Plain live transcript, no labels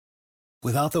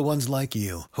Without the ones like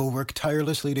you, who work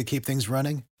tirelessly to keep things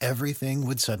running, everything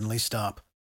would suddenly stop.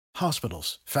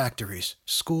 Hospitals, factories,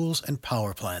 schools, and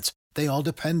power plants, they all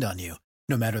depend on you.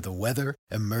 No matter the weather,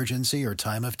 emergency, or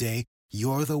time of day,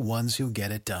 you're the ones who get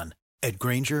it done. At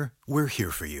Grainger, we're here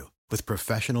for you with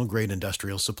professional-grade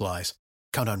industrial supplies.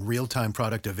 Count on real-time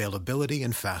product availability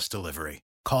and fast delivery.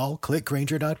 Call,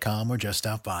 clickgrainger.com, or just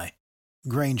stop by.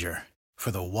 Grainger, for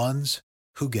the ones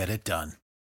who get it done.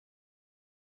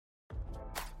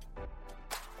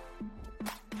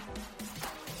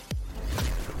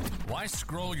 Why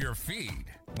scroll your feed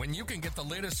when you can get the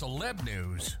latest celeb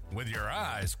news with your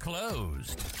eyes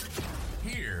closed?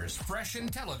 Here's fresh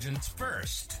intelligence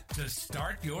first to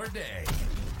start your day.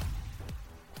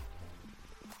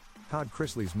 Todd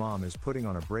Chrisley's mom is putting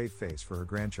on a brave face for her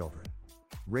grandchildren.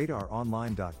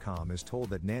 RadarOnline.com is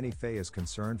told that Nanny Faye is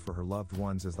concerned for her loved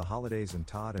ones as the holidays and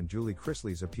Todd and Julie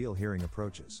Chrisley's appeal hearing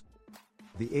approaches.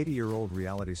 The 80-year-old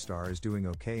reality star is doing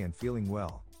okay and feeling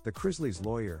well, the Chrisley's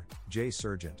lawyer, Jay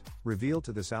Sargent, revealed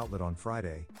to this outlet on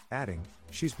Friday, adding,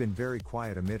 "She's been very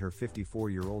quiet amid her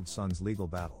 54-year-old son's legal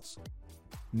battles."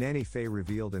 Nanny Faye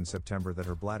revealed in September that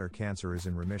her bladder cancer is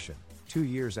in remission, 2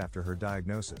 years after her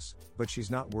diagnosis, but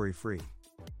she's not worry-free.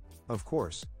 Of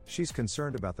course, she's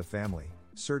concerned about the family,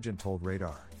 Sargent told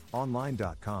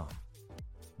RadarOnline.com.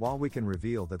 While we can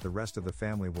reveal that the rest of the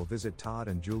family will visit Todd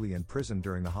and Julie in prison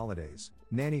during the holidays,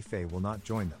 Nanny Faye will not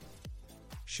join them.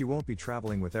 She won't be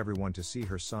traveling with everyone to see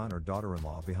her son or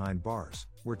daughter-in-law behind bars,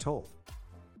 we're told.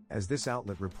 As this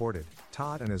outlet reported,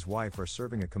 Todd and his wife are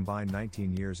serving a combined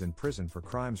 19 years in prison for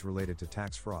crimes related to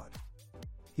tax fraud.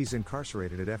 He's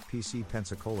incarcerated at FPC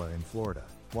Pensacola in Florida,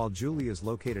 while Julie is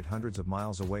located hundreds of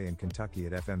miles away in Kentucky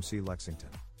at FMC Lexington.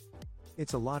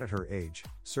 "It's a lot at her age,"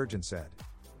 Sargent said.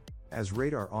 As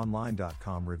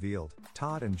RadarOnline.com revealed,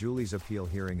 Todd and Julie's appeal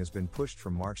hearing has been pushed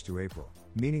from March to April,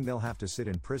 meaning they'll have to sit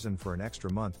in prison for an extra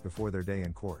month before their day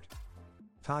in court.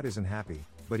 Todd isn't happy,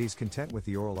 but he's content with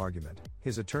the oral argument,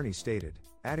 his attorney stated,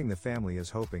 adding the family is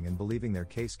hoping and believing their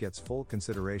case gets full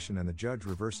consideration and the judge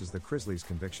reverses the Chrisleys'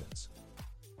 convictions.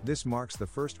 This marks the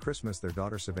first Christmas their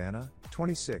daughter Savannah,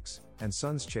 26, and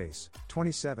sons Chase,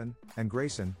 27, and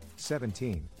Grayson,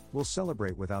 17, will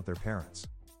celebrate without their parents.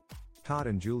 Todd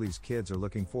and Julie's kids are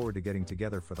looking forward to getting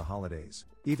together for the holidays,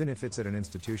 even if it's at an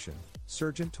institution,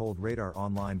 Sargent told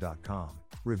RadarOnline.com,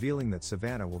 revealing that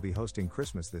Savannah will be hosting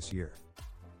Christmas this year.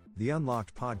 The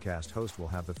Unlocked podcast host will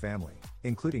have the family,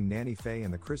 including Nanny Faye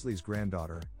and the Chrisleys'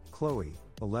 granddaughter, Chloe,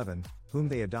 11, whom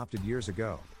they adopted years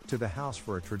ago, to the house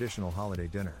for a traditional holiday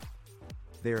dinner.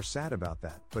 "They are sad about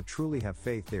that, but truly have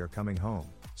faith they are coming home,"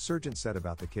 Sargent said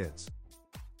about the kids.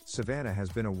 Savannah has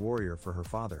been a warrior for her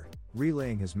father,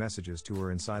 relaying his messages to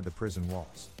her inside the prison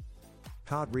walls.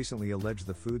 Todd recently alleged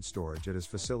the food storage at his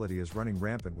facility is running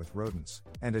rampant with rodents,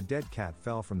 and a dead cat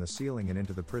fell from the ceiling and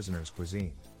into the prisoner's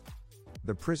cuisine.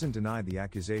 The prison denied the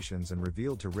accusations and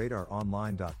revealed to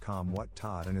RadarOnline.com what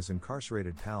Todd and his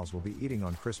incarcerated pals will be eating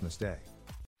on Christmas Day.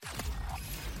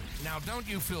 Now don't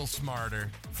you feel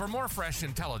smarter? For more fresh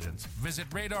intelligence, visit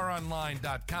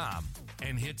RadarOnline.com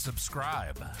and hit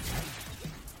subscribe.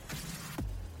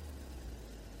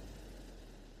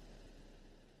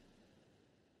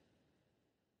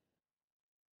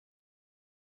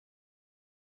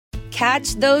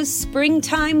 Catch those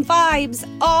springtime vibes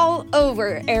all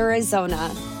over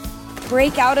Arizona.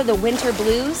 Break out of the winter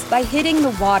blues by hitting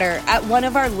the water at one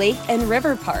of our lake and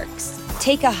river parks.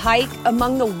 Take a hike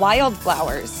among the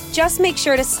wildflowers. Just make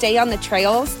sure to stay on the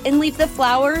trails and leave the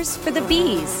flowers for the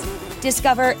bees.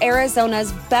 Discover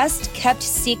Arizona's best kept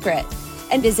secret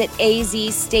and visit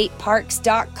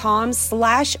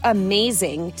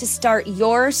azstateparks.com/amazing to start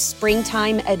your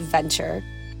springtime adventure.